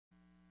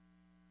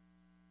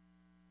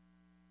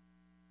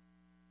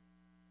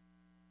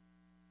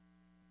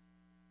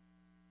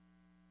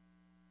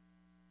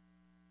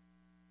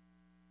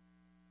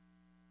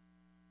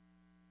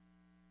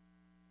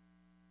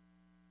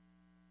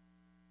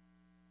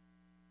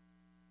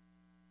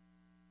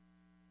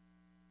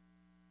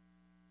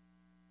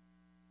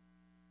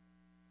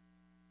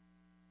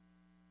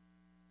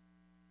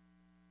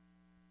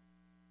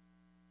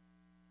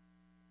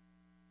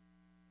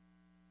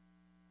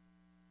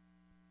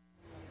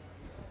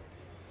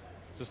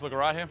Does this look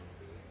alright here?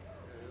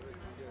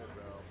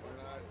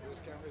 This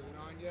camera isn't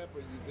on yet,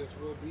 but this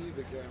will be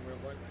the camera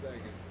in 1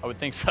 second. I would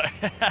think so.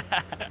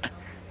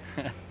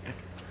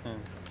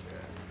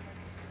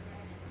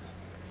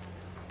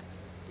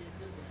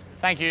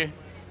 Thank you. Can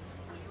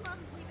you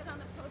leave it on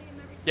the podium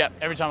every time? Yep,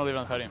 every time I leave it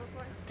on the podium.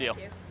 Before? Deal.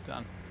 Thank you.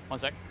 Done. 1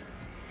 sec.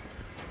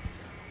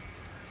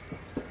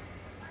 All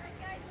right,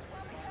 guys,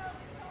 while we go,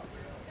 this whole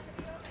room's going to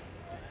be open.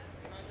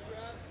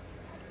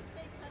 I'll just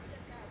say touch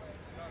it that way.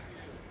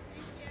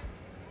 Thank you.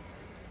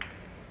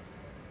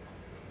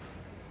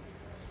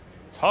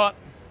 It's hot.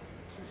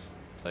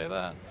 I'll tell you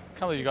that. Can't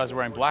believe you guys are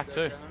wearing black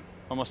too.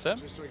 Almost there?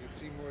 Just so we can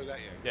see more of that.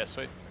 Yeah,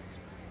 sweet.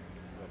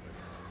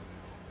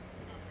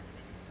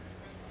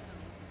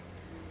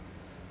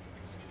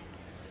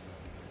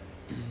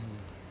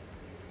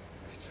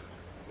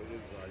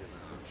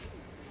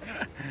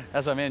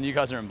 That's what I mean. You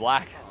guys are in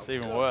black. It's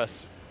even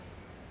worse.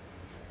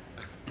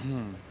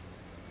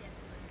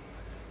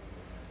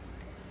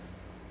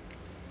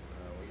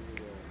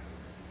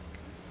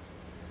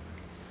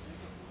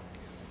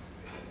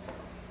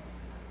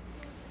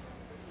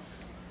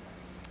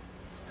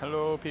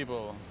 Hello,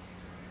 people.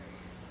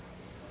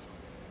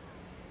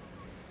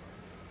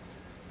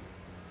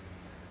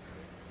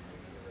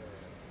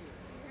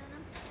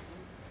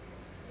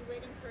 You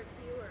waiting for a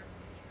cue or?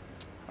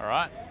 All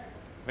right.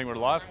 I think we're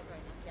live. Right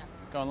now, yeah.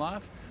 Going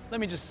live.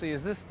 Let me just see,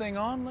 is this thing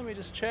on? Let me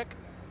just check.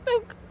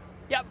 Boop.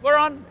 Yep, we're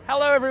on.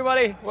 Hello,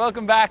 everybody.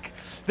 Welcome back.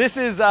 This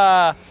is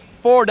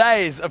 4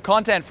 days of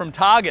content from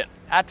Target.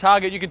 At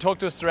Target, you can talk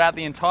to us throughout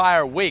the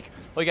entire week.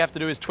 All you have to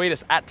do is tweet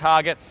us at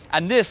Target.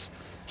 And this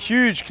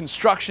huge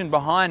construction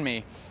behind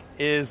me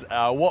is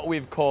what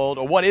we've called,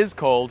 or what is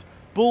called,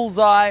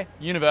 Bullseye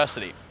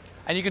University.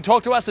 And you can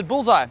talk to us at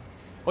Bullseye.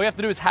 All you have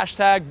to do is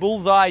hashtag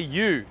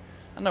BullseyeU.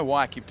 I don't know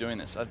why I keep doing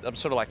this. I'm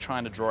sort of like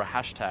trying to draw a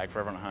hashtag for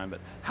everyone at home, but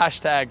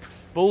hashtag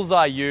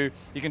BullseyeU.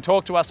 You can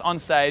talk to us on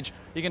stage.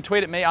 You can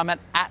tweet at me. I'm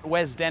at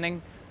Wes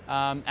Denning.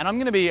 And I'm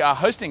going to be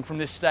hosting from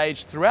this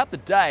stage throughout the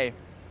day.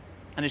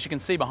 And as you can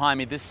see behind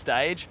me, this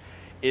stage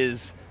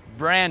is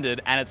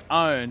branded and it's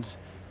owned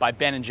by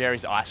Ben &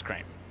 Jerry's ice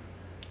cream.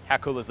 How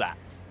cool is that?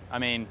 I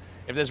mean,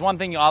 if there's one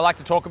thing I like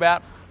to talk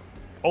about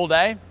all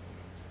day,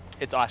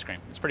 it's ice cream.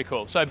 It's pretty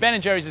cool. So Ben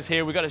 & Jerry's is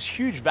here. We've got this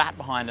huge vat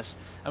behind us,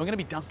 and we're going to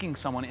be dunking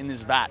someone in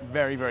this vat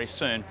very, very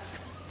soon.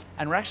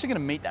 And we're actually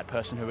going to meet that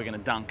person who we're going to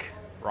dunk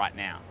right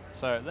now.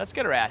 So let's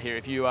get her out here.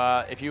 If you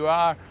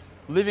are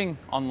living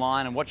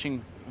online and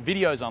watching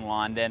videos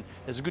online, then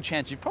there's a good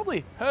chance you've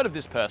probably heard of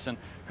this person.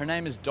 Her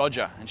name is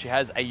Dodger, and she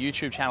has a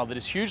YouTube channel that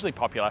is hugely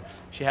popular.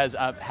 She has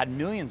had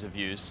millions of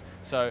views.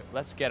 So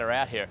let's get her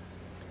out here.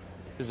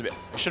 This is a bit,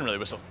 I shouldn't really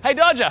whistle. Hey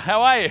Dodger,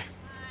 how are you? Hi.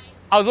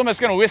 I was almost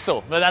going to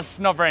whistle, but that's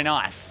not very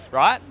nice,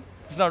 right?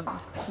 It's not.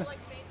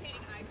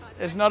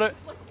 It's not a.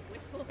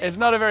 It's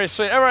not a very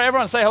sweet.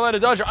 Everyone say hello to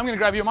Dodger. I'm going to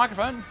grab you a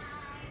microphone.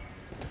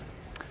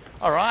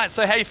 All right.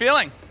 So how are you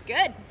feeling?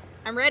 Good.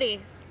 I'm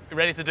ready. You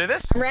ready to do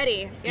this? I'm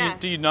ready. Yeah.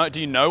 Do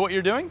you know what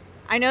you're doing?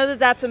 I know that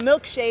that's a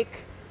milkshake,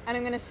 and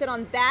I'm going to sit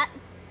on that.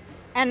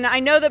 And I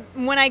know that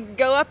when I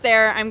go up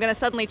there, I'm going to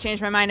suddenly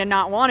change my mind and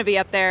not want to be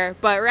up there.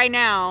 But right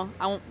now,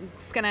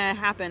 it's going to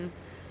happen.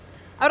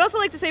 I would also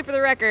like to say for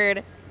the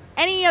record,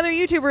 any other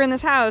YouTuber in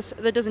this house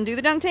that doesn't do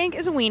the dunk tank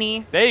is a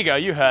weenie. There you go.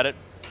 You heard it.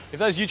 If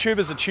those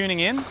YouTubers are tuning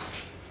in,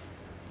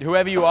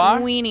 whoever you are,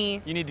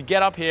 weenie, you need to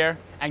get up here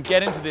and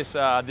get into this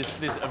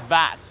this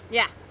vat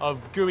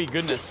of gooey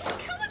goodness.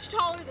 Look how much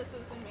taller this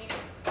is than me.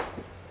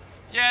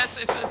 Yes,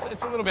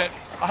 it's a little bit.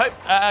 I hope.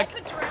 I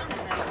could drown in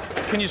this.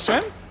 Can you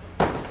swim?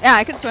 Yeah,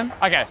 I could swim.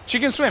 Okay, she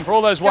can swim. For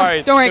all those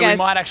worried don't worry, that guys.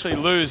 we might actually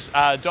lose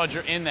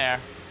Dodger in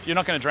there, you're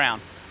not going to drown.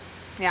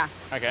 Yeah.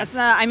 Okay. That's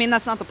not. I mean,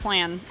 that's not the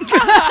plan.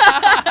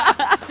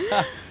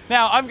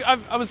 Now,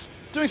 I was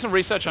doing some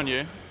research on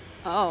you.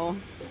 Oh.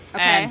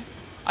 Okay. And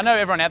I know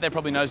everyone out there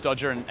probably knows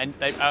Dodger,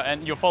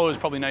 and your followers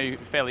probably know you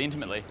fairly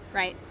intimately.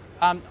 Right.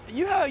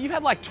 You've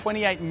had like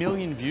 28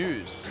 million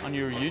views on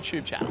your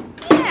YouTube channel.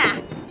 Yeah.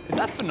 Is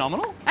that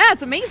phenomenal? Ah,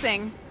 it's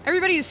amazing.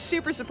 Everybody is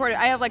super supportive.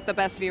 I have like the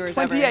best viewers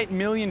 28 ever.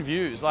 million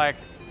views. Like,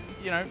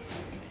 you know,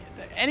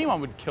 anyone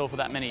would kill for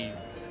that many.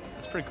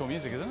 It's pretty cool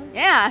music, isn't it?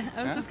 Yeah,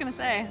 I was just gonna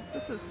say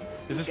this is.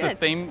 Is this good.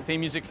 the theme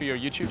music for your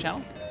YouTube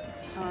channel?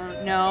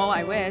 No,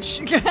 I wish.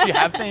 Do you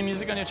have theme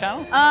music on your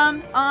channel?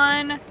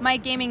 On my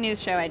gaming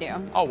news show I do.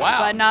 Oh wow!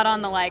 But not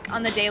on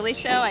on the Daily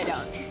Show I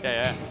don't.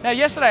 Yeah. Now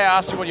yesterday I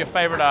asked you what your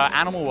favorite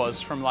animal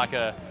was from like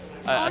a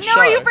show.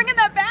 Are you bringing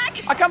that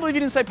back? I can't believe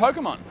you didn't say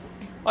Pokemon.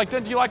 Like,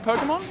 do you like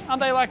Pokemon?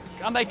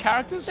 Aren't they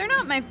characters? They're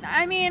not my.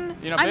 I mean,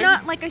 You're not I'm big?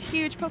 not like a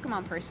huge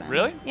Pokemon person.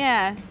 Really?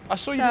 Yeah. I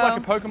saw you do like a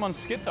Pokemon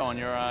skit though on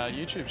your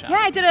YouTube channel.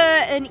 Yeah, I did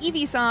an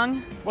Eevee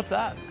song. What's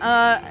that?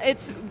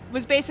 It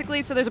was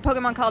basically, so there's a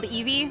Pokemon called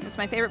Eevee. It's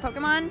my favorite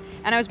Pokemon,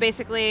 and I was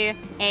basically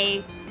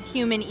a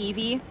human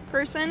Eevee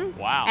person.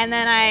 Wow. And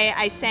then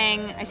I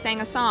sang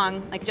a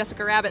song like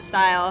Jessica Rabbit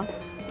style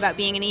about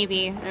being an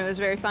Eevee, and it was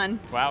very fun.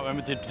 Wow.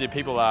 And did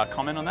people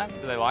comment on that?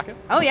 Did they like it?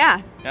 Oh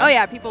yeah. Yeah? Oh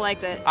yeah. People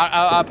liked it.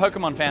 Are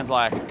Pokemon fans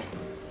like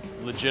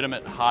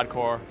legitimate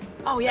hardcore?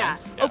 Oh yeah.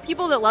 fans? Oh,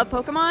 people that love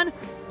Pokemon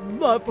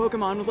love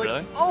Pokemon with like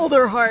Really? all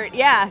their heart.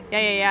 Yeah.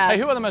 Hey,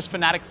 who are the most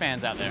fanatic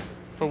fans out there?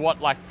 For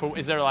what, like,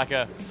 is there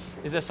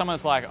someone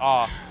that's like,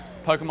 oh,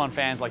 Pokemon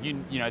fans, like, you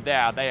know,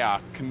 they are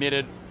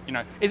committed, you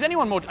know. Is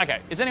anyone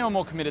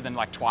more committed than,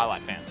 like,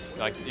 Twilight fans,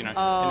 like, you know,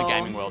 in the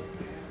gaming world?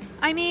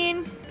 I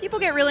mean, people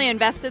get really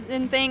invested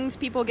in things.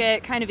 People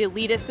get kind of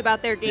elitist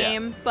about their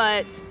game,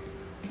 but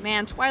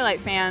man, Twilight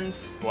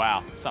fans.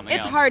 Wow, something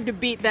else. It's hard to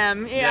beat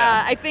them.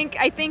 Yeah, I think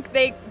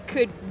they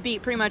could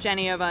beat pretty much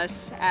any of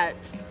us at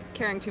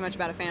caring too much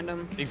about a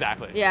fandom.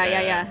 Exactly.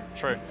 Yeah.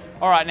 True.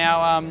 All right,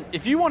 now,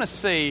 if you want to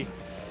see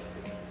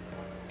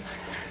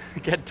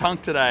get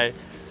dunked today,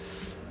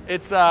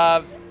 it's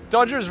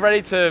Dodger is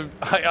ready to.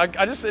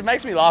 It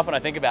makes me laugh when I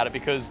think about it,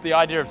 because the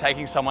idea of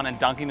taking someone and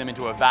dunking them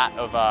into a vat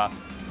of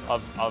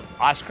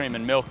ice cream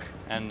and milk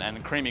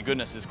and creamy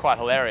goodness is quite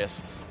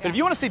hilarious. But if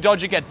you want to see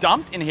Dodger get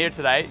dumped in here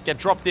today, get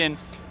dropped in,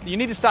 you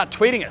need to start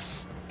tweeting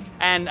us.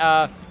 And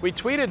we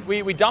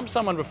dumped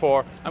someone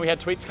before, and we had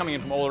tweets coming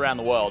in from all around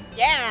the world.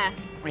 Yeah.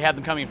 We had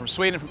them coming in from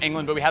Sweden, from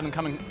England, but we had them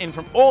coming in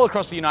from all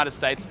across the United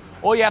States.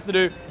 All you have to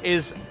do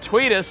is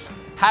tweet us,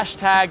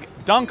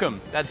 #Dunkem.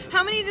 That's.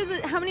 How many does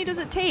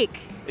it take?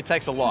 It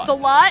takes a lot. Just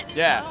a lot?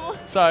 Yeah. Oh.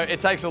 So it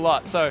takes a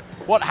lot. So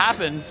what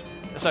happens?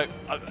 So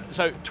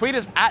tweet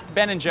us at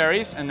Ben and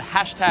Jerry's and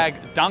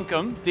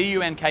 #Dunkem,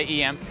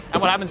 DUNKEM.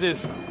 And what happens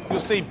is you'll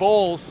see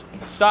balls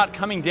start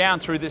coming down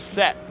through this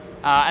set,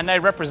 and they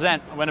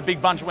represent when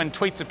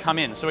tweets have come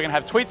in. So we're gonna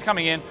have tweets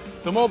coming in.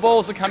 The more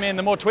balls that come in,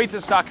 the more tweets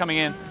that start coming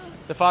in,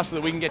 the faster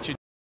that we can get you.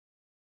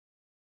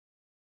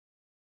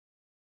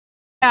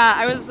 Yeah,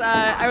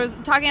 I was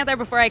talking out there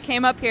before I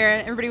came up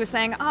here. Everybody was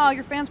saying, "Oh,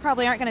 your fans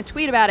probably aren't going to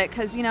tweet about it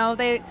because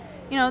they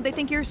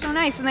think you're so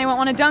nice and they won't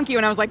want to dunk you."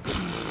 And I was like,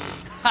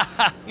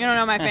 "You don't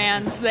know my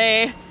fans.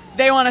 They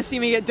want to see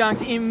me get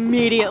dunked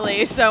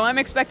immediately. So I'm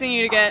expecting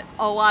you to get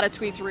a lot of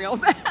tweets real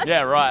fast."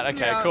 Yeah, right.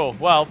 Okay, Yeah. cool.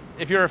 Well,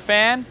 if you're a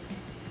fan,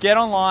 get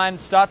online,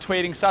 start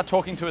tweeting, start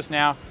talking to us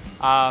now.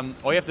 All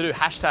you have to do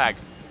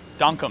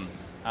 #Dunkem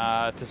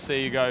to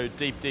see you go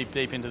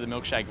deep into the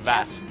milkshake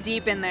vat.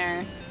 Deep in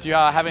there. Do you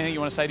have anything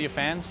you want to say to your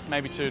fans,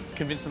 maybe to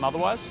convince them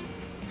otherwise?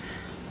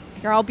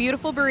 You're all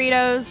beautiful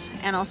burritos,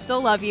 and I'll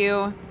still love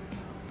you,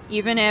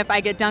 even if I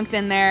get dunked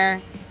in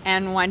there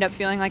and wind up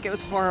feeling like it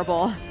was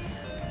horrible.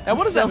 Now,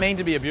 what does that mean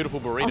to be a beautiful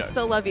burrito? I'll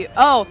still love you.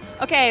 Oh,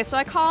 okay, so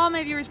I call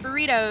my viewers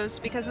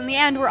burritos because in the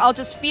end, we're all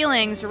just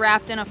feelings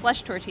wrapped in a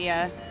flesh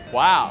tortilla.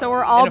 Wow. So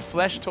we're all in a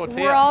flesh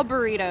tortilla. We're all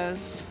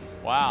burritos.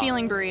 Wow.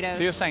 Feeling burritos.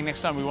 So you're saying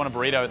next time we want a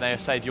burrito, they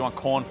say, do you want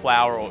corn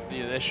flour, or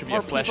there should be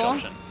a flesh people?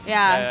 option?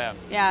 Yeah.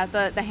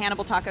 The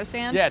Hannibal taco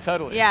stand. Yeah,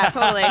 totally. Yeah,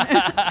 totally.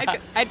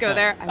 I'd go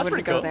there. I That's wouldn't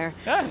pretty cool. go there.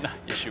 Yeah, no,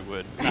 yes, you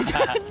would.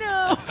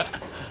 No.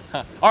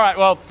 All right,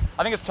 well,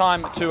 I think it's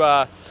time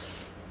to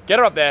get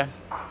her up there,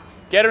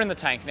 get her in the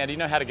tank. Now, do you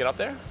know how to get up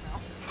there?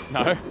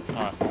 No?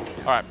 All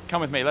right,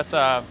 come with me. Let's Okay,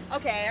 all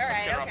let's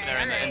right. get her up there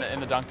in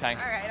the dunk tank.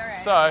 All right.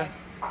 So,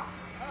 Okay.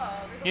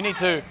 you need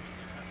to,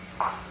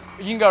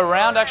 you can go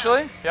around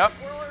actually. Yep.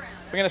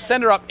 We're going to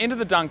send her up into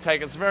the dunk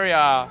tank. It's a very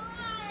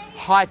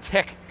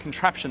high-tech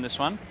contraption, this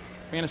one.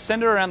 We're going to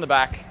send her around the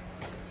back.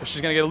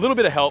 She's going to get a little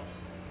bit of help,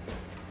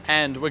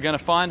 and we're going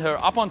to find her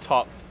up on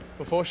top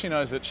before she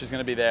knows it. She's going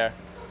to be there,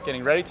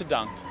 getting ready to be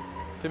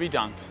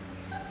dunked.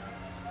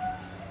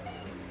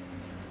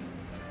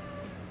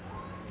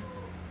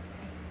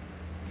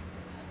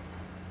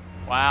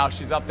 Wow,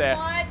 she's up there.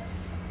 What?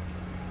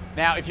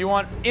 Now, if you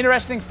want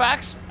interesting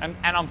facts, and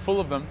I'm full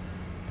of them,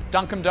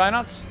 Dunkem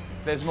Donuts,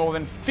 there's more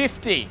than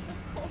 50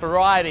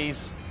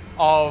 varieties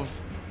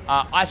of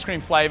ice cream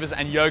flavors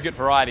and yogurt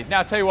varieties. Now,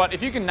 I'll tell you what,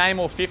 if you can name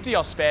all 50,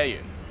 I'll spare you.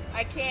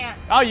 I can't.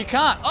 Oh, you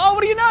can't? Oh,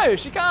 what do you know?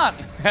 She can't.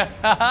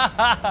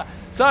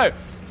 So,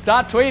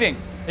 start tweeting.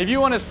 If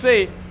you want to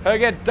see her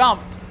get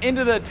dumped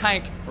into the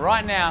tank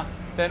right now,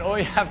 then all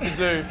you have to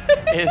do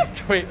is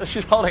tweet.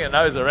 She's holding her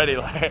nose already,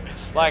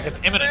 like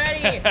it's imminent.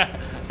 Ready.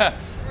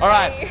 All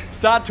right,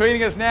 start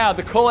tweeting us now.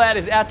 The call out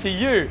is out to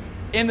you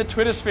in the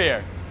Twitter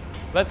sphere.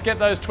 Let's get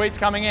those tweets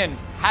coming in.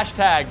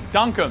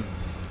 #Dunkem.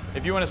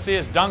 If you want to see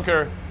us dunk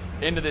her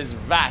into this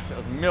vat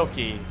of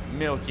milky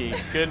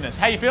goodness.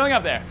 How you feeling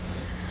up there?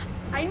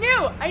 I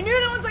knew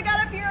that once I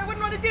got up here, I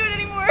wouldn't want to do it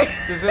anymore.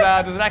 Does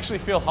it actually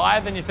feel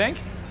higher than you think?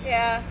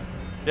 Yeah.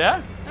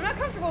 Yeah? I'm not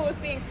comfortable with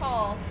being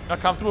tall. Not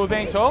comfortable with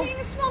being tall? Being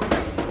a small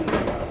person.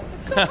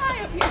 It's so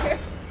high up here.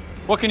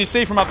 What can you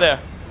see from up there?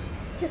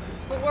 The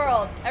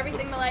world.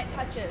 Everything the light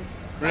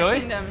touches. It's Really? my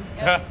kingdom.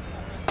 Yep.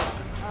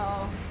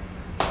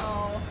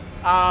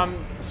 Oh.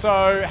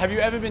 So have you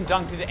ever been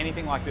dunked into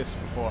anything like this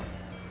before?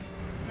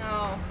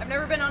 No. I've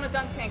never been on a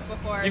dunk tank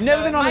before. You've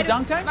never so been it on a might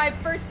dunk have- tank? My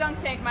first dunk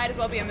tank might as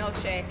well be a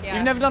milkshake. Yeah.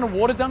 You've never done a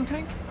water dunk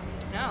tank?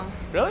 No.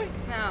 Really?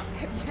 No.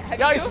 Have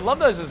Yeah, I you? used to love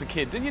those as a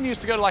kid. Didn't you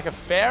used to go to like a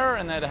fair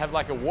and they'd have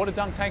like a water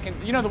dunk tank? And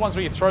you know the ones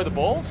where you throw the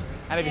balls?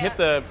 And if you Yeah. hit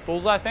the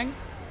bullseye thing,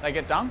 they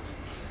get dunked?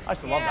 I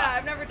used to love Yeah, that.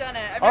 I've never done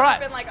it. I've All never right.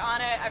 been like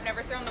on it. I've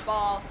never thrown the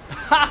ball.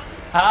 Hey.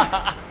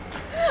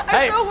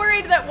 I'm so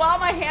worried that while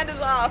my hand is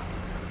off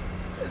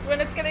is when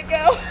it's gonna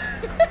go.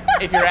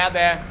 If you're out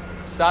there,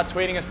 start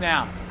tweeting us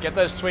now. Get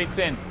those tweets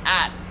in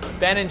at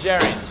Ben &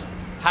 Jerry's.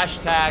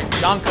 Hashtag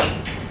Duncan.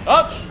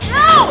 Oh,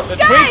 No, the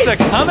guys! tweets are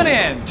coming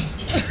in.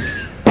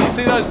 You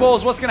see those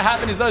balls? What's going to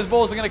happen is those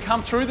balls are going to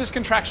come through this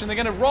contraction. They're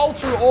going to roll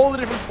through all the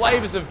different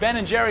flavors of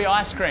Ben & Jerry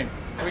ice cream.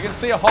 We can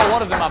see a whole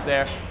lot of them up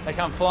there. They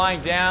come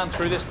flying down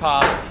through this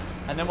path.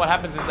 And then what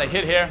happens is they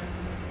hit here,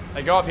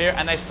 they go up here,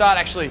 and they start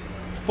actually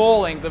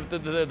falling.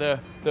 The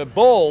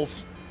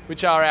balls,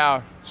 which are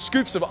our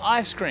scoops of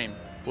ice cream,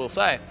 we'll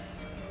say,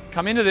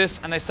 come into this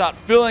and they start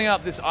filling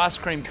up this ice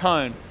cream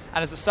cone.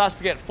 And as it starts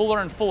to get fuller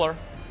and fuller,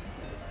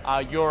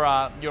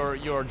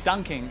 your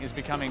dunking is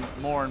becoming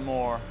more and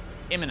more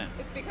imminent.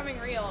 It's becoming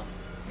real.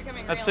 It's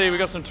becoming real. Let's see, we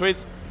got some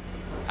tweets.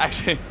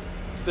 Actually,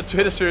 the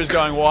Twitter sphere is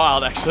going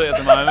wild actually at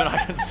the moment.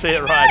 I can see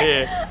it right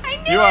here. I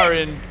knew You are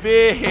in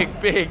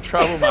big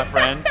trouble, my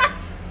friend.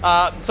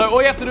 So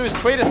all you have to do is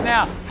tweet us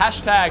now.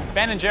 Hashtag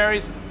Ben &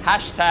 Jerry's,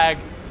 hashtag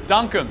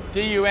Dunkem,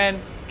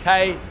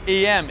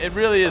 D-U-N-K-E-M. It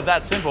really is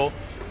that simple.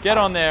 Get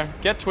on there,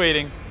 get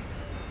tweeting.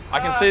 I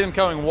can see them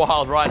going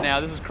wild right now.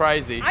 This is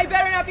crazy. I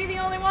better not be the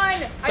only one.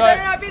 So- I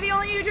better not be the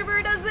only YouTuber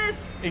who does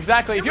this.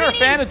 Exactly. If you're a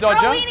fan of We're all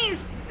Dodger,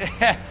 weenies.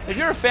 if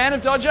you're a fan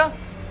of Dodger,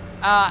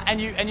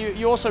 and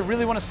you also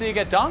really want to see it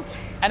get dunked,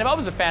 and if I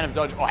was a fan of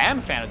Dodger, or I am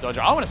a fan of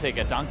Dodger, I want to see it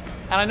get dunked,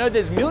 and I know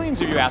there's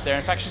millions of you out there.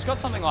 In fact, she's got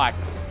something like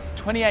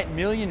 28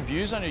 million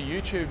views on her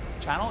YouTube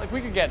channel. If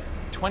we could get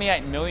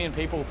 28 million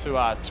people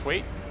to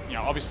tweet, you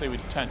know, obviously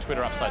we'd turn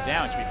Twitter upside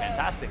down, which would be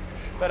fantastic.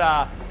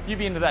 But you'd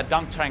be into that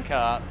dunk tank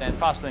then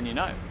faster than you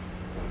know.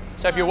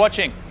 So if you're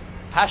watching,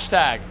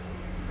 hashtag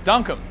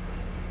Dunkem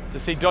to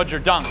see Dodger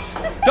dunked.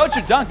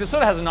 Dodger dunked, it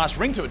sort of has a nice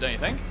ring to it, don't you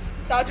think?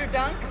 Dodger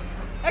Dunk.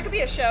 That could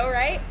be a show,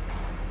 right?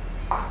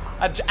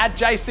 At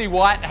JC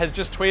White has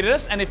just tweeted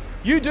us, and if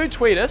you do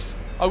tweet us,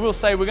 I will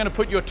say we're going to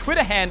put your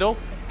Twitter handle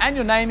and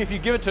your name if you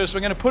give it to us.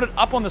 We're going to put it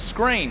up on the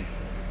screen.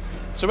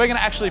 So we're going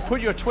to actually put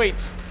your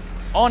tweets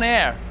on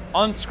air,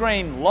 on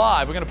screen,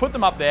 live. We're going to put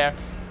them up there,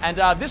 and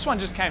this one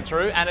just came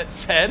through, and it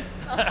said...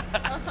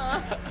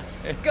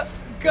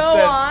 Go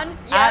said, on.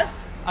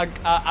 Yes.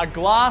 A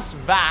glass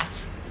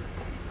vat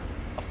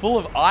full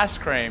of ice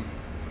cream,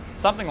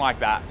 something like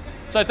that.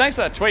 So thanks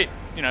for that tweet,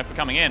 you know, for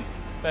coming in.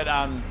 But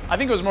I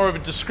think it was more of a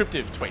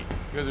descriptive tweet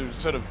because it was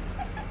sort of.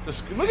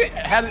 Look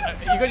at how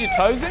you got your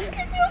toes in. It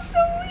feels so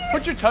weird.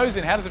 Put your toes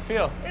in. How does it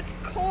feel? It's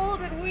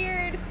cold and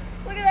weird.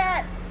 Look at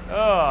that.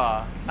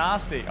 Oh,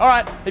 nasty. All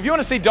right, if you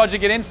want to see Dodger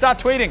get in, start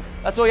tweeting.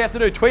 That's all you have to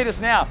do. Tweet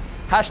us now.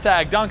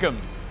 Hashtag Dunkem.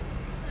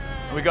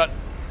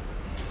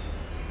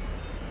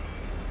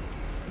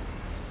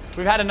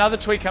 We've had another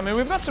tweet come in.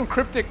 We've got some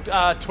cryptic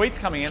tweets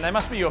coming in. They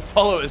must be your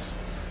followers.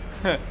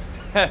 They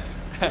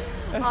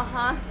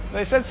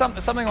said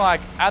something like,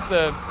 at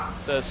the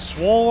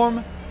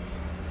swarm,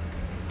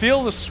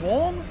 feel the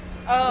swarm?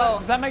 Oh.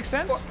 Does that make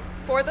sense?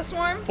 For the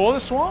swarm? For the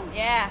swarm?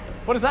 Yeah.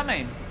 What does that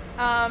mean?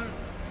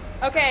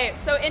 Okay,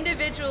 so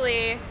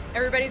individually,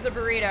 everybody's a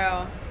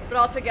burrito, but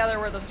all together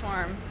we're the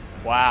swarm.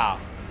 Wow.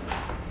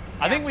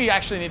 I think we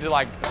actually need to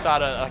like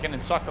start an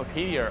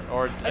encyclopedia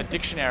or a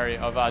dictionary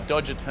of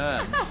Dodger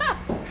terms.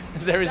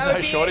 There is no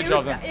shortage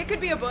of them. It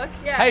could be a book,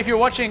 yeah. Hey, if you're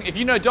watching, if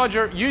you know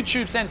Dodger,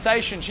 YouTube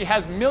sensation, she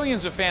has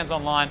millions of fans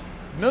online,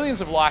 millions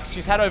of likes.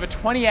 She's had over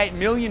 28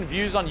 million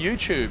views on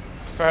YouTube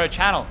for her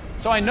channel.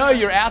 So I know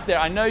you're out there.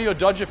 I know you're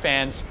Dodger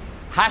fans.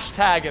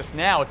 Hashtag us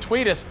now or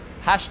tweet us,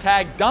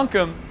 hashtag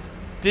Dunkem,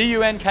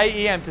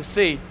 D-U-N-K-E-M, to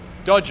see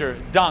Dodger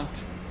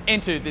dunked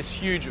into this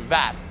huge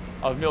vat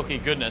of milky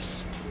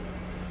goodness.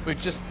 We've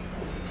just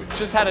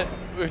had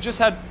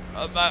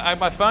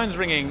my phone's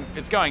ringing.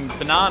 It's going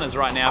bananas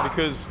right now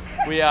because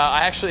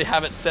I actually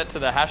have it set to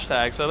the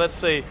hashtag. So let's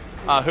see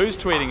who's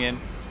tweeting in.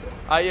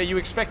 Are you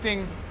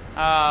expecting?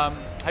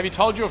 Have you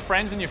told your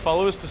friends and your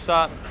followers to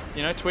start,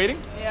 you know, tweeting?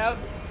 Yep.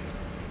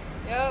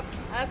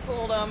 I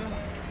told them.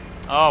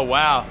 Oh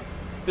wow,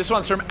 this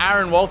one's from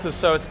Aaron Walters.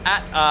 So it's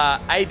at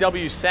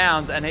AW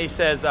Sounds, and he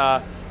says,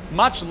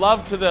 "Much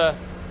love to the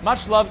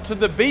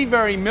Be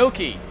Very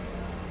Milky.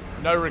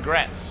 No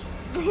regrets."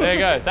 There you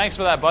go. Thanks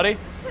for that, buddy.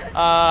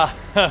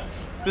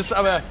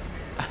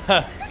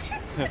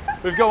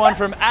 We've got one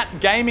from at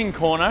Gaming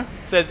Corner.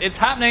 Says, "It's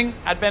happening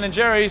at Ben &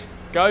 Jerry's.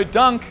 Go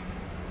dunk."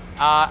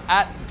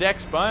 At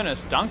Dex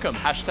Bonus, Dunkem,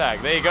 hashtag.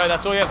 There you go.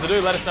 That's all you have to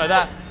do. Let us know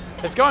that.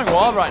 It's going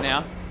wild right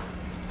now.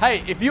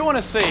 Hey, if you want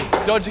to see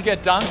Dodger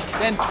get dunked,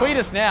 then tweet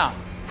us now.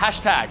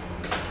 Hashtag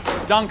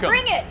Dunkem.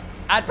 Bring it.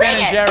 At Bring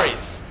Ben & it.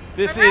 Jerry's.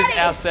 This I'm is ready.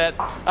 our set.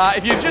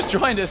 If you've just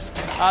joined us,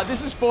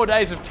 this is 4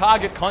 days of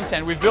Target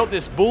content. We've built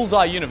this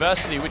Bullseye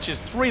University, which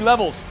is 3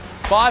 levels,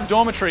 5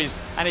 dormitories,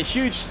 and a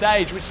huge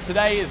stage, which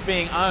today is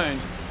being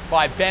owned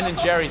by Ben &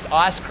 Jerry's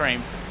Ice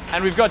Cream.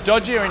 And we've got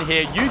Dodger in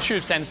here,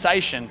 YouTube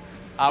sensation.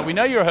 We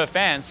know you're her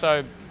fan,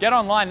 so get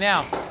online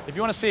now. If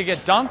you want to see her get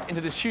dunked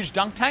into this huge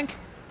dunk tank,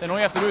 then all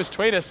you have to do is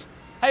tweet us.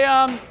 Hey, Hey,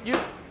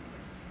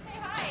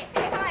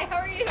 hi, how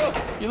are you?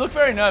 you look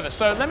very nervous.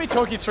 So let me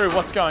talk you through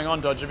what's going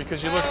on, Dodger,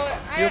 because you look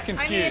confused.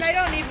 I mean, I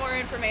don't need more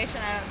information,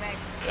 I don't think.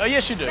 Oh,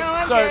 yes, you do. No,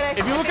 I'm so good.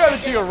 if you look I over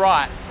to your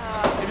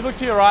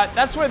right,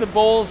 that's where the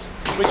balls,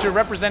 which are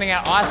representing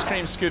our ice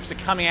cream scoops, are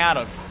coming out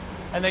of.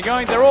 And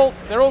they're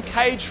all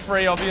cage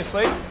free,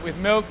 obviously, with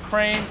milk,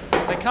 cream.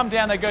 They come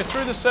down, they go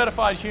through the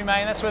certified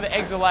humane, that's where the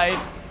eggs are laid.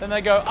 Then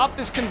they go up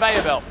this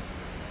conveyor belt.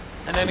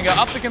 And then they go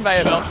up the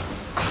conveyor belt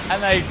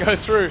and they go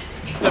through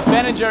the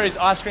Ben & Jerry's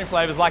ice cream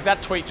flavors like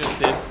that tweet just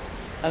did.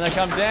 And they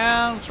come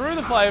down through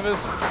the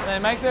flavors and they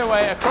make their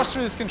way across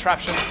through this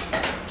contraption.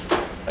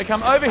 They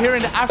come over here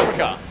into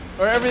Africa,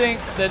 where everything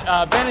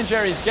that Ben &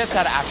 Jerry's gets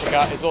out of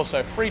Africa is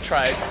also free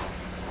trade,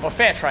 or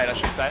fair trade, I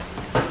should say.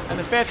 And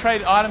the fair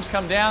trade items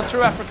come down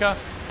through Africa,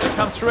 they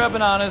come through our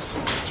bananas,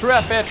 through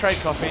our fair trade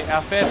coffee,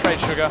 our fair trade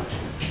sugar,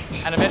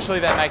 and eventually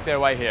they make their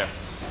way here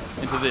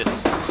into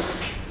this.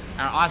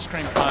 Our ice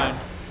cream cone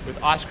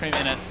with ice cream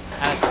in it,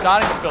 and it's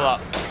starting to fill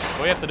up.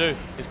 All you have to do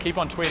is keep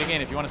on tweeting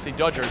in if you want to see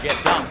Dodger get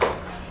dunked.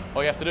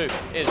 All you have to do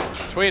is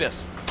tweet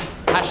us,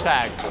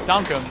 hashtag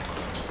Dunkem.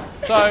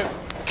 So,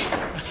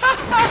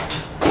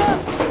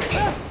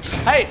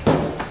 hey,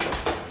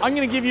 I'm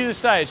going to give you the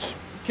stage.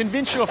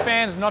 Convince your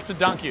fans not to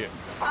dunk you.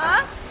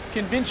 Huh?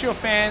 Convince your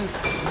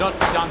fans not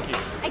to dunk you.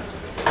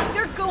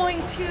 They're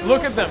going to.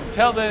 Look at them.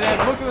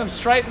 Look at them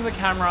straight in the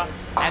camera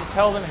and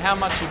tell them how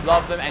much you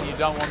love them and you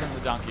don't want them to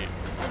dunk you.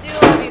 I do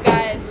love you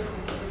guys.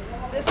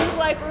 This is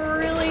like a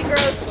really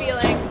gross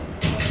feeling.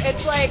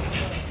 It's like,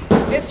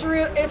 it's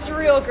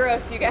real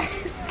gross, you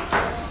guys.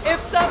 If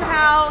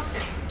somehow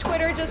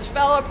Twitter just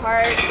fell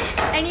apart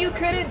and you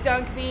couldn't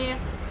dunk me,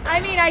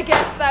 I mean, I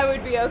guess that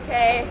would be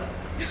okay.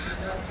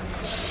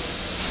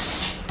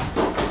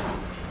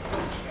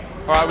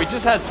 All right, we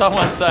just had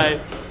someone say,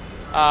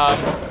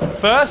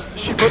 first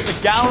she put the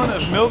gallon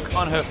of milk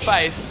on her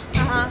face.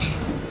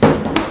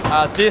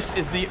 This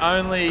is the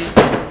only,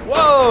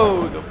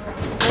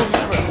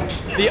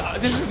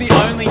 this is the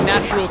only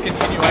natural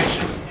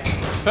continuation.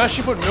 First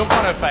she put milk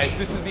on her face,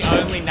 this is the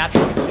only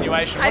natural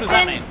continuation. What does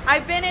that mean?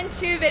 I've been in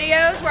 2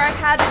 videos where I've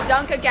had to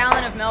dunk a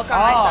gallon of milk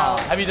on myself.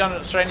 Have you done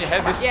it straight in your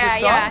head this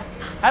time? Yeah.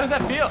 How does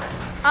that feel?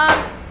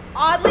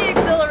 Oddly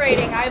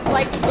exhilarating. I've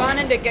like gone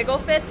into giggle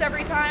fits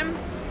every time.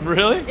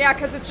 Really? Yeah,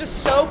 because it's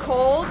just so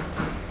cold.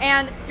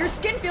 And your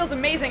skin feels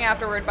amazing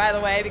afterward, by the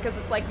way, because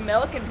it's like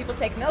milk and people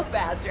take milk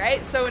baths,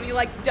 right? So when you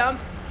like dump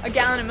a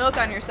gallon of milk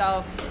on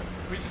yourself.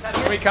 We just had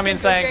a tweet come in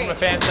saying from a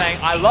fan saying,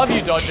 I love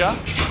you, Dodger,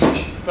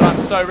 but I'm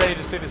so ready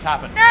to see this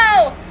happen.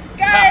 No!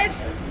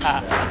 Guys!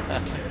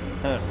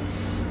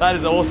 That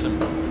is awesome.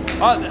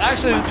 Oh,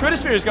 actually, the Twitter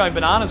sphere is going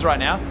bananas right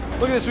now.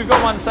 Look at this. We've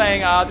got one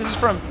saying, this is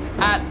from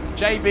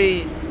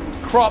 @JB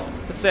Crop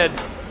that said,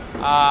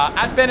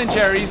 at Ben &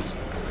 Jerry's,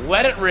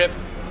 let it rip,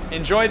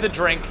 enjoy the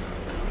drink,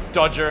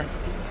 Dodger,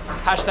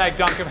 hashtag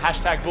Dunkem,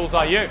 hashtag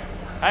Bullseye you.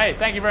 Hey,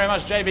 thank you very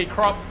much, JB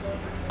Crop.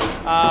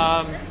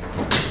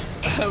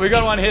 We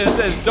got one here that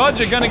says,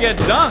 Dodger gonna get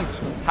dunked,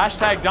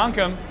 hashtag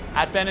Dunkem,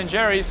 at Ben &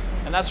 Jerry's,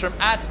 and that's from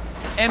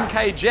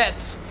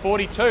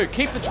 @MKJets42.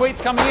 Keep the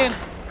tweets coming in,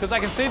 because I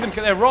can see them,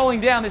 they're rolling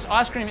down. This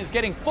ice cream is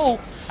getting full,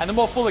 and the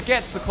more full it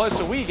gets, the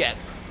closer we get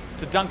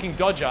to dunking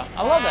Dodger.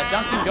 I love that,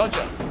 dunking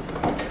Dodger.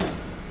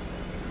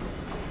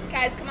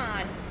 Guys, come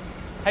on.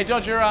 Hey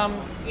Dodger,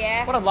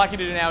 Yeah? what I'd like you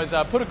to do now is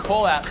put a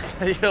call out.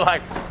 you're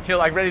like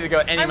ready to go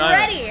any moment. I'm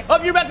ready. Oh,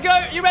 you're about to go?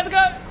 You're about to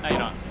go? No, you're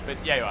not. But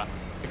yeah, you are.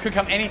 It could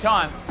come any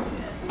time.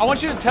 I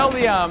want you to tell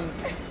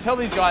tell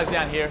these guys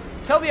down here,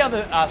 tell the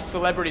other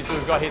celebrities that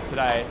we've got here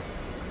today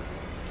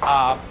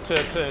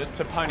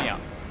to pony up.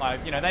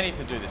 Like, you know, they need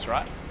to do this,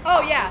 right?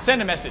 Oh, yeah.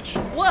 Send a message.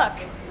 Look,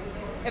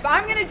 if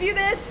I'm gonna do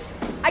this,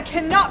 I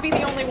cannot be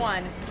the only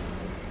one.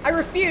 I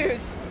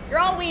refuse. You're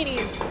all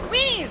weenies.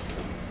 Weenies!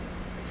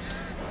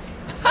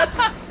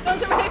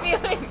 Those are my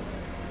feelings.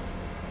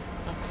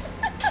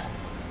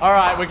 All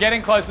right, we're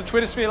getting close. The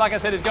Twitter sphere, like I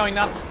said, is going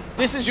nuts.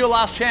 This is your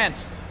last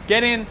chance.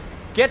 Get in,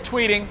 get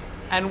tweeting,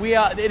 and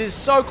it is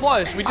so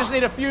close. We just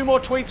need a few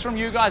more tweets from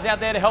you guys out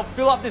there to help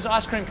fill up this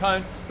ice cream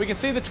cone. We can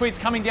see the tweets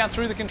coming down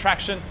through the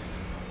contraction.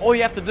 All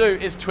you have to do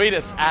is tweet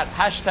us at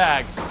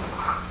hashtag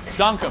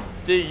Dunkem,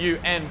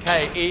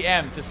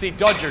 D-U-N-K-E-M, to see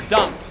Dodger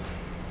dunked.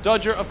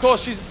 Dodger, of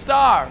course, she's a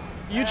star,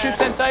 YouTube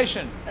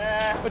sensation.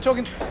 We're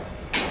talking...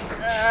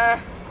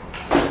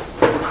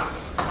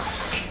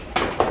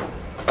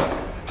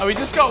 Oh, we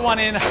just got one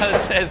in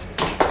that says,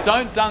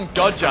 don't dunk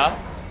Dodger,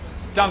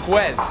 dunk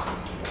Wes.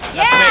 That's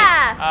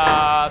yeah! Me.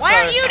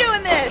 Why aren't you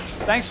doing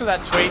this? Thanks for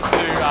that tweet to,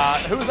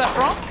 who was that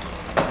from?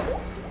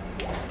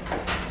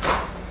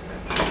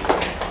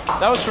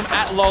 That was from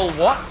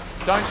 @lolwhat.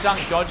 Don't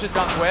dunk Dodger,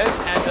 dunk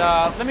Wes. And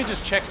let me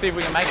just check, see if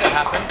we can make that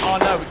happen. Oh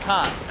no, we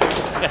can't.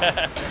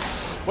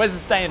 Wes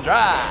is staying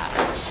dry.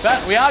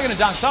 But we are going to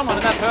dunk someone,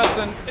 and that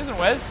person isn't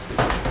Wes.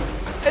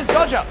 It's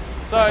Dodger.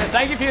 So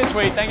thank you for your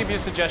tweet. Thank you for your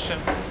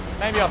suggestion.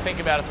 Maybe I'll think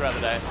about it throughout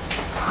the day.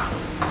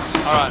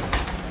 All right.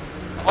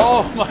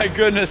 Oh my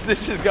goodness,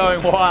 this is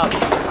going wild.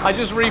 I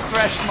just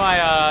refreshed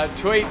my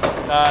tweet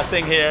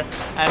thing here,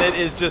 and it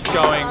is just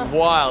going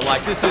wild.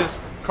 Like, this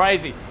is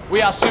crazy.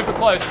 We are super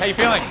close. How you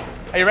feeling?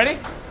 Are you ready?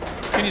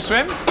 Can you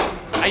swim?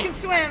 I can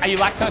swim. Are you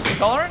lactose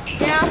intolerant?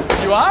 Yeah.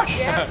 You are?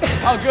 Yeah.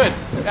 Oh, good.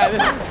 Yeah,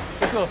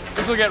 this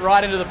will get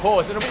right into the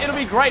pores. It'll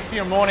be great for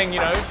your morning, you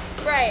know,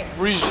 Right.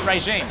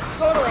 regime.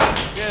 Totally.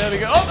 Yeah, there we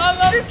go.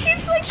 Oh. This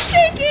keeps like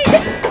shaking.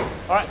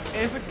 All right,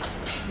 here's a...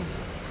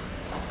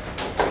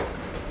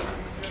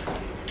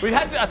 We've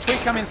had a tweet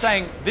come in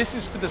saying, this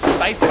is for the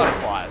space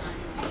butterflies.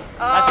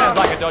 That sounds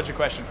like a Dodger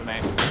question for me.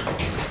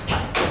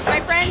 It's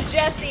my friend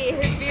Jesse,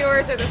 whose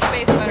viewers are the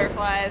space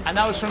butterflies. And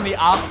that was from the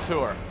ARC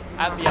tour,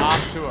 at the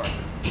ARC tour.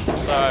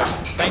 So,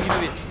 thank you for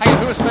the... Hang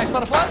on, who are space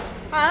butterflies?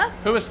 Huh?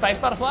 Who are space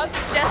butterflies?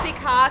 Jesse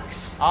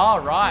Cox. Oh,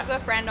 right. He's a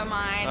friend of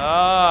mine.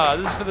 Ah,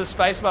 this is for the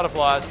space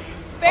butterflies.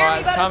 Spare All right,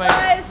 me, it's coming.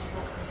 butterflies.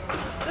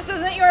 This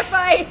isn't your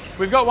fight.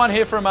 We've got one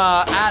here from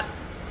at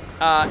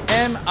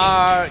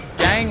MR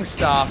Gang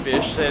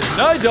Starfish. Says,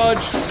 no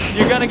Dodge,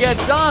 you're gonna get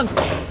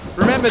dunked.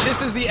 Remember,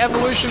 this is the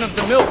evolution of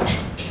the milk.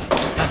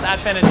 That's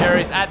at Ben &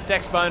 Jerry's, at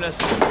Dex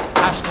Bonus,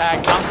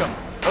 hashtag dunk 'em.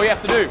 All you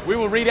have to do, we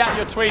will read out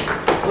your tweets.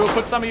 We will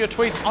put some of your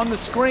tweets on the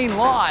screen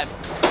live.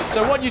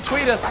 So what you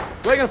tweet us,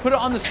 we're gonna put it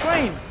on the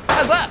screen.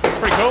 How's that? That's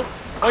pretty cool.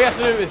 All you have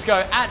to do is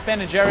go at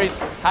Ben & Jerry's,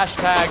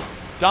 hashtag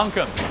dunk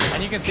 'em.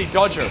 And you can see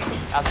Dodger,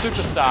 our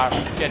superstar,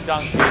 get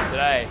dunked here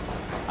today.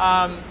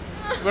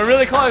 We're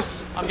really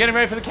close. I'm getting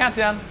ready for the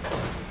countdown.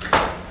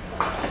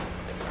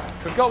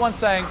 We've got one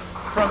saying,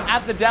 from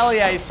at the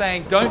Dalier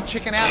saying, don't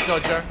chicken out,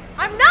 Dodger.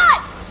 I'm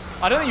not.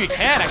 I don't think you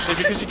can actually,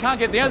 because you can't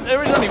get down.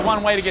 There is only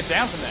one way to get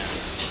down from there.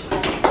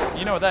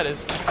 You know what that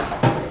is.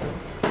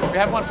 We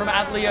have one from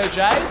at Leo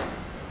J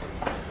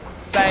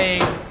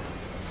saying,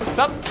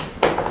 sup.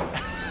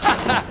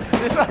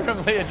 This one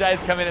from Leo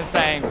J's come in and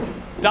saying,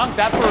 dunk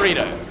that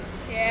burrito.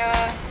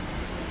 Yeah.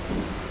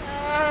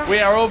 We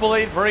are all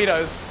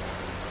burritos.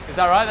 Is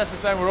that right? That's the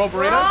same. We're all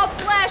burritos? We're all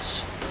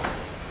flesh.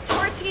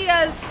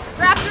 Tortillas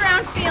wrapped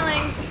around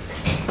feelings.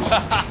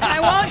 And I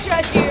won't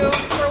judge you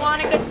for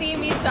wanting to see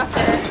me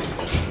suffer.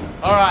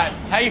 All right.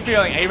 How are you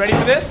feeling? Are you ready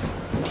for this?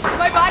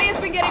 My body has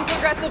been getting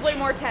progressively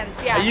more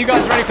tense, yeah. Are you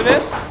guys ready for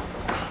this?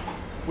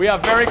 We are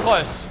very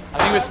close. I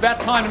think it's about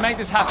time to make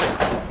this happen.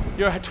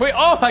 Your tweet.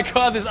 Oh my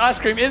God, this ice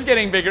cream is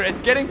getting bigger.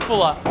 It's getting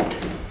fuller.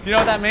 Do you know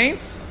what that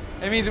means?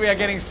 It means we are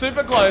getting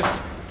super close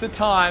to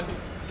time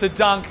to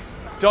dunk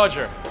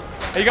Dodger.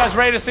 Are you guys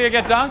ready to see it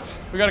get dunked?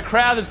 We've got a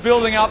crowd that's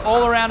building up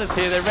all around us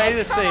here. They're ready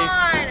to see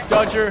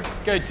Dodger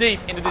go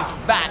deep into this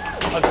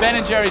vat of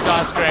Ben & Jerry's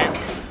ice cream.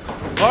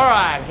 All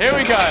right, here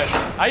we go.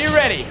 Are you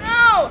ready?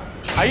 No!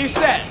 Are you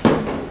set?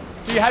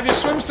 Do you have your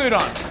swimsuit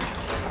on?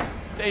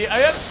 Are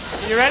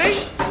you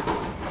ready?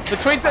 The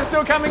tweets are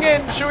still coming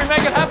in. Should we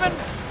make it happen?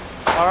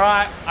 All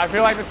right, I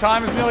feel like the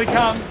time has nearly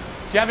come. Do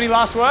you have any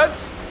last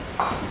words?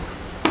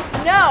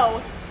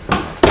 No.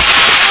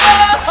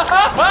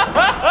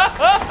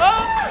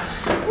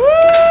 Woo!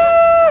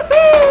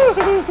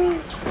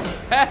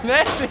 And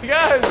there she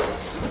goes.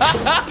 Let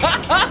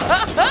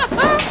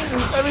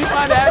me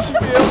find out how she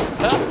feels.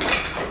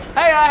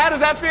 Hey, how does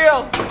that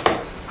feel?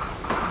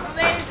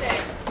 Amazing.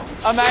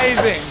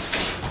 Amazing.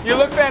 You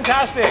look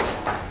fantastic.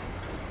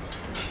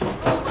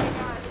 Oh my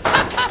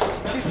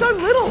God. She's so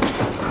little.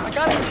 I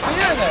can't even see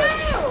her in there.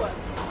 Ew.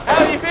 How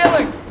are you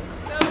feeling?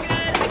 So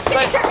good.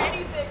 I can't hear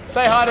anything.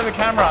 Say hi to the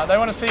camera. They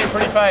want to see your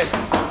pretty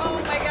face.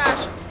 Oh my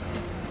gosh.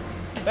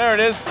 There it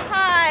is.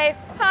 Hi.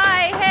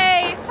 Hi.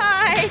 Hey.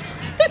 Hi.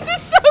 This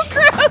is so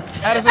gross.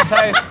 How does it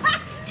taste?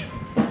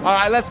 All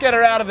right, let's get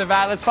her out of the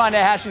vat. Let's find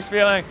out how she's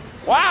feeling.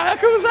 Wow, how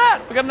cool is that?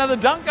 We got another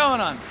dunk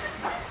going on.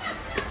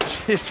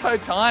 She's so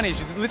tiny.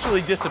 She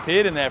literally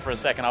disappeared in there for a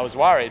second. I was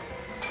worried.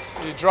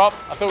 She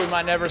dropped. I thought we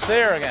might never see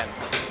her again.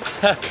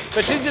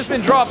 But she's just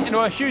been dropped into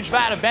a huge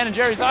vat of Ben &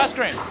 Jerry's ice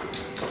cream.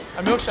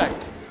 A milkshake.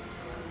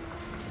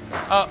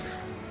 Oh.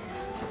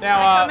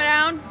 Now, Coming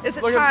down? Is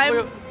it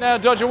time? Now,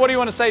 Dodger, what do you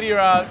want to say to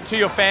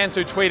your fans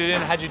who tweeted in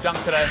and had you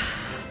dunk today?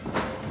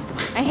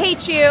 I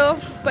hate you,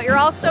 but you're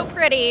all so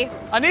pretty.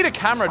 I need a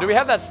camera. Do we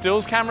have that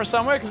stills camera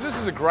somewhere? Because this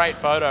is a great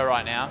photo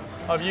right now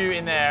of you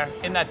in there,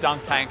 in that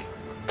dunk tank,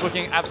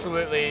 looking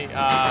absolutely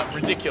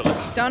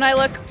ridiculous. Don't I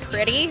look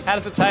pretty? How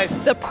does it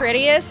taste? The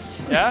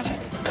prettiest? Yeah?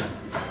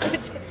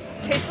 It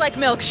tastes like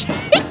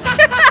milkshake.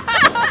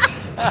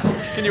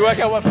 Can you work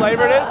out what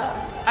flavor it is?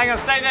 Hang on,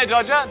 stay there,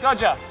 Dodger.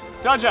 Dodger.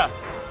 Dodger.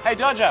 Hey,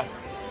 Dodger.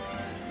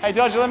 Hey,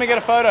 Dodger, let me get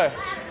a photo.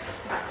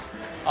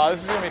 Oh,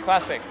 this is going to be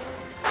classic.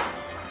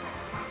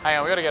 Hang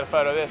on, we got to get a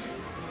photo of this.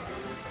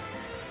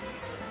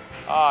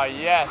 Oh,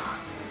 yes.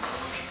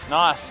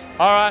 Nice.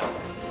 All right.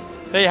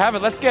 There you have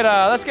it. Let's get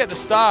the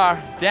star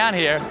down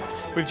here.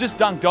 We've just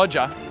dunked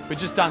Dodger. We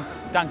just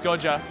dunked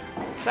Dodger.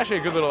 It's actually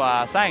a good little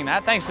saying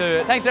that. Thanks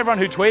to everyone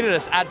who tweeted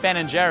us at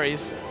Ben &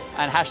 Jerry's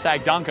and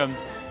hashtag dunk 'em.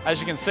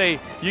 As you can see,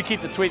 you keep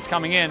the tweets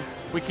coming in.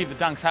 We keep the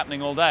dunks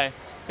happening all day.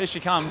 Here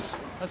she comes.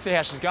 Let's see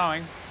how she's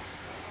going.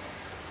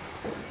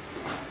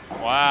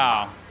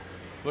 Wow.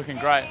 Looking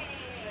great.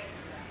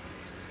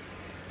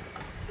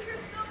 There's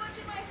so much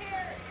in my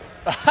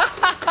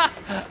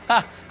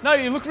hair. No,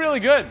 you look really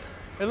good.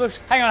 It looks.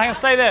 Hang on,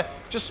 stay there.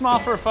 Just smile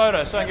for a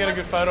photo so I can get a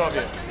good photo of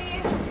you.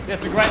 Yeah,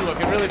 it's a great look.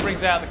 It really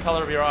brings out the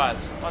color of your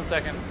eyes. 1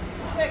 second.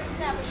 Quick,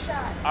 snap a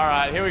shot. All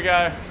right, here we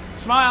go.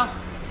 Smile.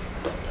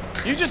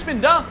 You've just been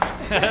dunked.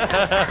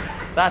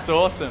 That's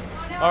awesome.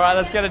 All right,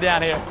 let's get it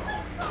down here.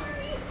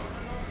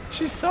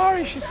 She's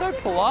sorry. She's so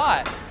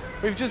polite.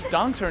 We've just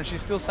dunked her and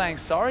she's still saying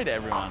sorry to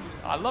everyone.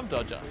 I love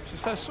Dodger.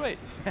 She's so sweet.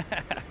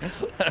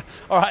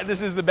 All right,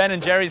 this is the Ben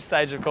and Jerry's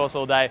stage, of course,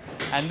 all day.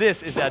 And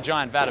this is our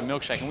giant vat of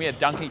milkshake. And we are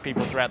dunking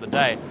people throughout the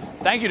day.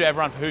 Thank you to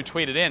everyone who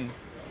tweeted in.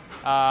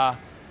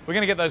 We're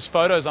going to get those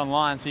photos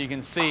online so you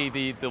can see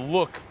the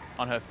look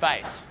on her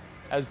face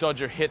as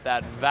Dodger hit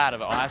that vat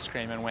of ice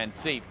cream and went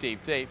deep,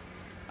 deep, deep.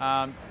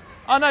 Oh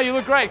no, you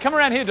look great. Come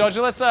around here,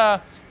 Dodger. Let's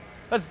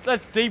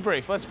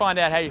debrief. Let's find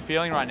out how you're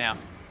feeling right now.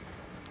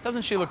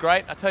 Doesn't she look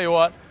great? I tell you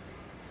what,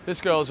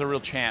 this girl is a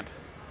real champ,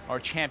 or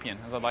a champion,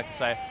 as I'd like to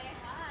say.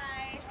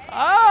 Hi.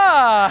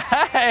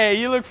 Ah, hey,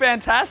 you look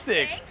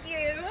fantastic. Thank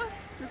you.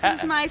 This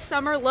is my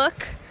summer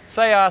look.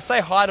 Say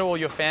hi to all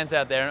your fans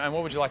out there, and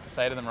what would you like to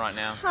say to them right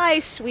now? Hi,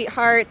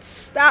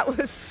 sweethearts. That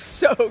was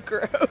so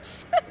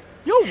gross.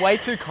 You're way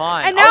too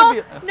kind. And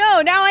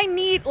now, now I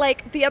need,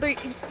 like, the other,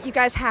 you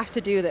guys have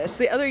to do this.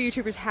 The other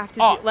YouTubers have to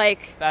do,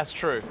 like. That's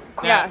true.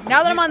 Now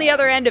that I'm on the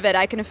other end of it,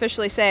 I can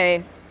officially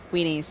say,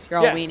 weenies. You're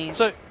all weenies.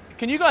 So,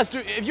 can you guys do,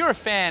 if you're a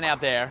fan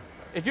out there,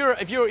 if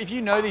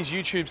you know these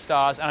YouTube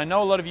stars, and I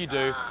know a lot of you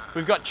do,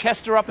 we've got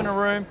Chester up in a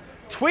room,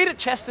 tweet at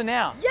Chester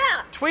now.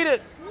 Yeah. Tweet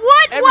it.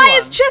 What? Everyone. Why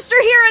is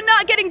Chester here and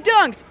not getting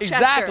dunked?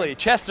 Exactly.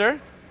 Chester.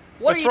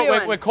 What are you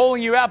doing? We're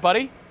calling you out,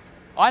 buddy.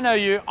 I know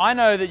you. I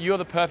know that you're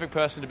the perfect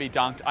person to be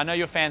dunked. I know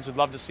your fans would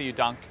love to see you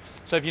dunk.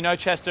 So if you know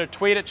Chester,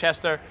 tweet at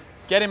Chester.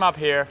 Get him up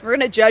here. We're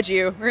gonna judge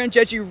you. We're gonna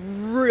judge you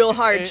real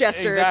hard,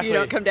 Chester, exactly. if you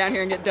don't come down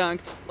here and get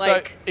dunked.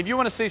 Like, so if you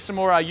want to see some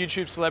more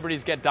YouTube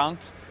celebrities get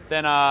dunked,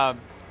 then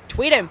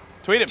tweet him.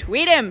 Tweet him.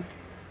 Tweet him.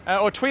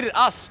 Or tweet at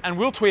us, and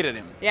we'll tweet at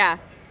him. Yeah.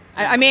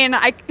 I mean,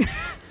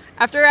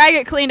 after I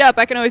get cleaned up,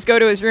 I can always go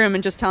to his room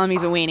and just tell him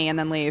he's a weenie and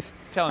then leave.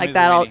 Tell him like he's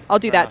that. a weenie. I'll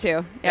do Very that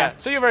nice. too. Yeah.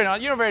 So you're very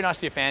nice. You're very nice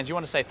to your fans. You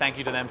want to say thank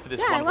you to them for this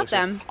wonderful I love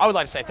them. experience. I would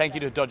like to say thank you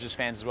to Dodgers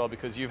fans as well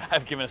because you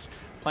have given us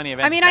plenty of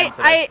I mean, entertainment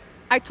today.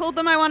 I told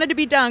them I wanted to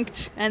be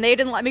dunked, and they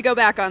didn't let me go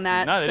back on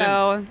that. No, they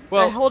so didn't.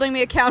 Well, they're holding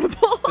me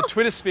accountable. The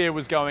Twitter sphere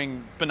was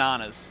going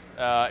bananas.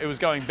 It was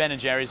going Ben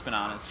and Jerry's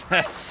bananas.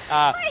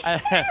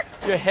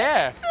 Your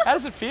hair. How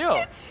does it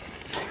feel?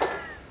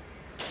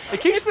 It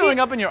keeps filling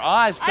up in your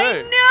eyes too.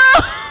 I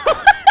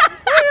know.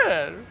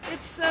 Yeah.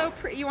 It's so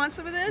pretty. You want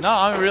some of this? No,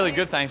 I'm really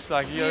good, thanks.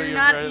 Like you're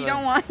not. really, You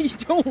don't want. You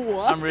don't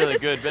want. I'm really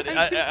this? good, but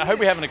I hope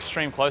we have an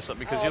extreme close-up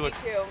because you me look.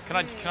 too. Can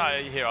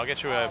I? Here, I'll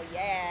get you a.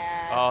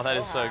 Yeah. Oh, that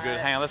is so good.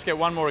 Hang on, let's get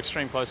one more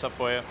extreme close-up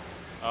for you.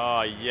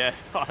 Oh yeah.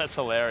 Oh, that's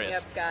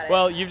hilarious. Yep, got it.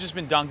 Well, you've just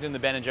been dunked in the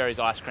Ben and Jerry's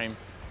ice cream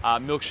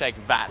milkshake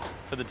vat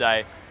for the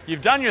day.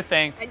 You've done your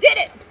thing. I did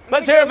it.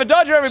 Let's hear it for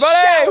Dodger,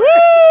 everybody! Woo!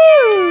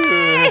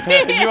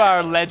 You are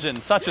a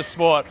legend, such a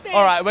sport.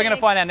 All right, we're going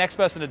to find our next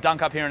person to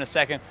dunk up here in a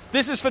second.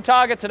 This is for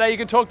Target today. You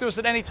can talk to us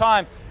at any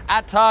time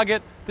at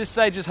Target. This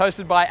stage is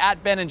hosted by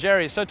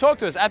 @Ben&Jerry's. So talk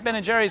to us at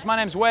Ben&Jerry's. My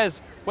name's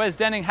Wes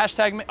Denning.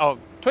 Hashtag me. Oh,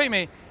 tweet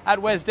me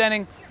at Wes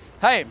Denning.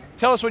 Hey,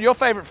 tell us what your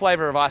favorite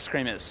flavor of ice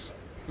cream is.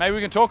 Maybe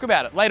we can talk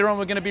about it. Later on,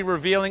 we're going to be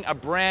revealing a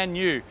brand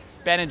new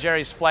Ben &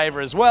 Jerry's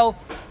flavor as well.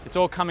 It's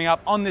all coming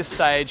up on this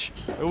stage.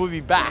 We'll be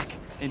back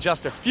in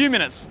just a few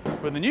minutes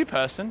with a new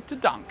person to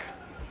dunk.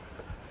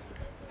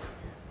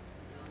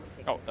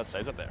 Oh, that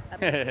stays up there. I'm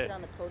gonna keep it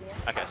on the podium.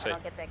 Okay, sweet. And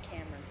I'll get that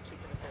camera and keep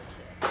it up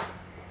there too.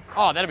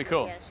 Oh, that'd be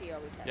cool. Yeah, she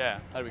always has. Yeah,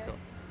 that'd be cool.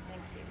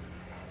 Thank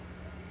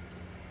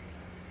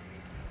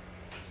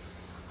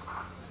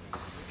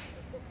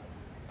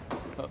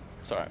you. Oh,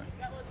 sorry.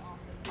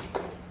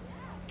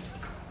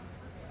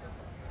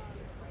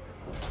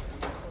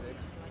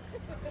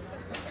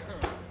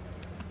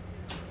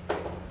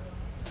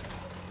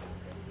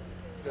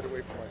 Gotta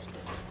wait for my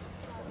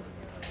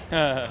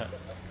stuff.